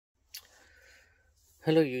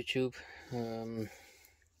Hello YouTube,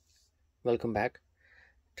 welcome back.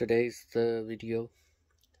 Today's the video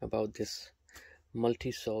about this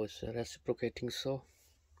multi-saw. It's a reciprocating saw.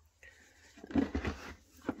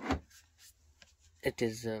 It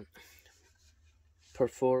is a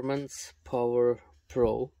Performance Power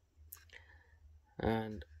Pro,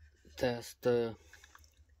 and that's the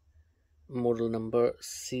model number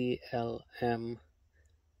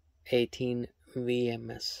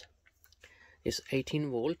CLM18VMS. It's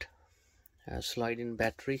 18 volt, slide-in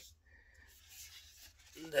battery.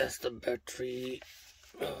 That's the battery.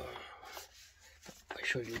 I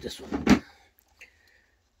show you this one.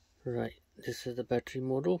 Right, this is the battery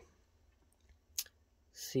model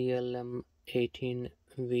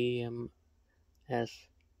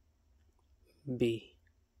CLM18VMS-B.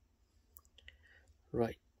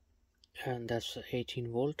 Right, and that's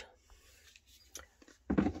 18 volt.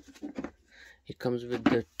 It comes with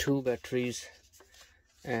the 2 batteries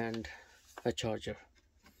and a charger.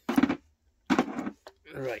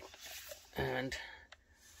 Right, and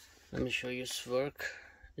let me show you its work.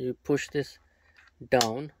 You push this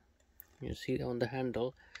down, you see on the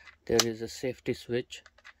handle there is a safety switch,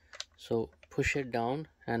 so push it down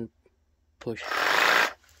and push,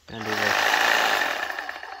 and it works.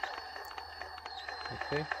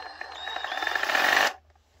 Okay,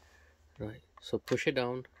 right, so push it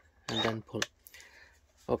down and then pull.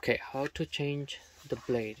 Okay, how to change the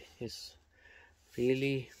blade is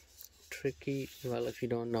really tricky. Well, if you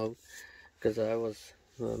don't know, because I was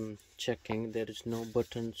checking, there is no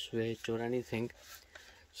button, switch or anything.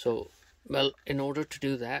 So, well, in order to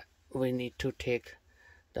do that, we need to take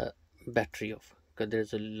the battery off, because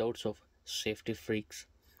there's loads of safety freaks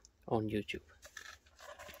on YouTube.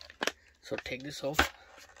 So take this off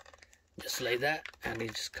just like that, and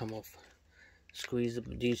it just come off. Squeeze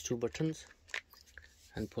these 2 buttons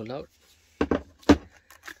and pull out.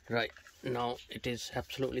 Right, now it is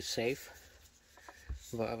absolutely safe,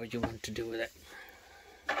 whatever you want to do with it.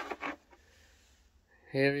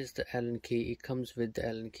 Here is the Allen key. It comes with the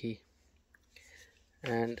Allen key,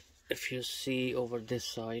 and if you see over this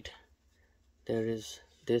side, there is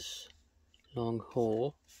this long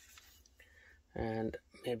hole, and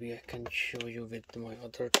maybe I can show you with my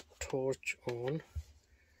other torch on.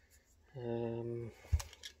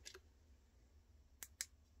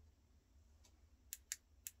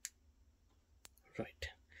 Right,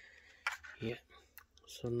 yeah,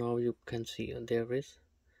 so now you can see there is.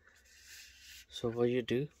 So what you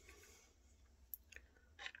do,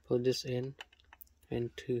 put this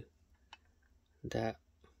into that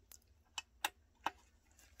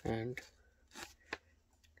and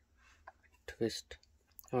twist,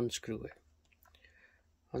 unscrew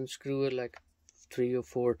it like 3 or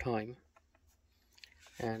 4 times,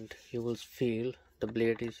 and you will feel the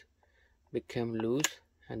blade is become loose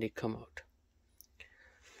and it come out.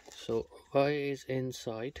 So what is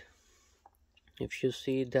inside, if you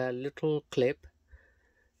see that little clip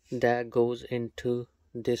that goes into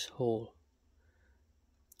this hole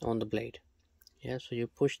on the blade, yeah, so you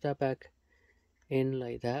push that back in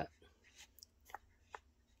like that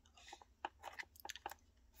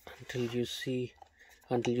until you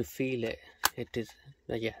feel it. It is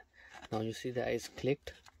yeah, now you see that it's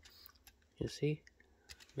clicked. You see,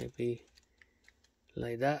 maybe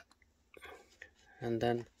like that, and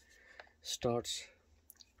then starts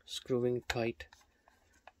screwing tight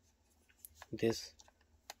this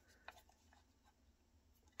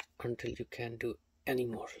until you can't do any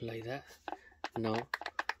more, like that. Now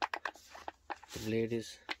the blade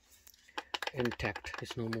is intact,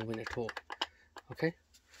 it's not moving at all. Okay,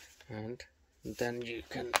 and then you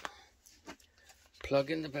can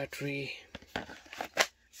plug in the battery,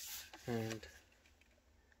 and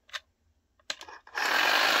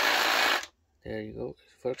there you go, it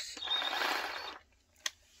works.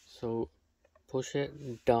 So push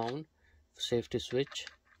it down, safety switch,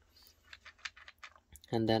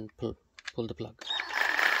 and then pull the plug.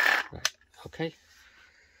 Right, okay,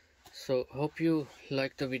 so hope you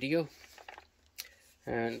like the video,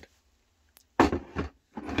 and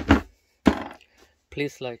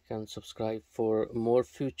please like and subscribe for more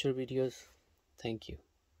future videos. Thank you.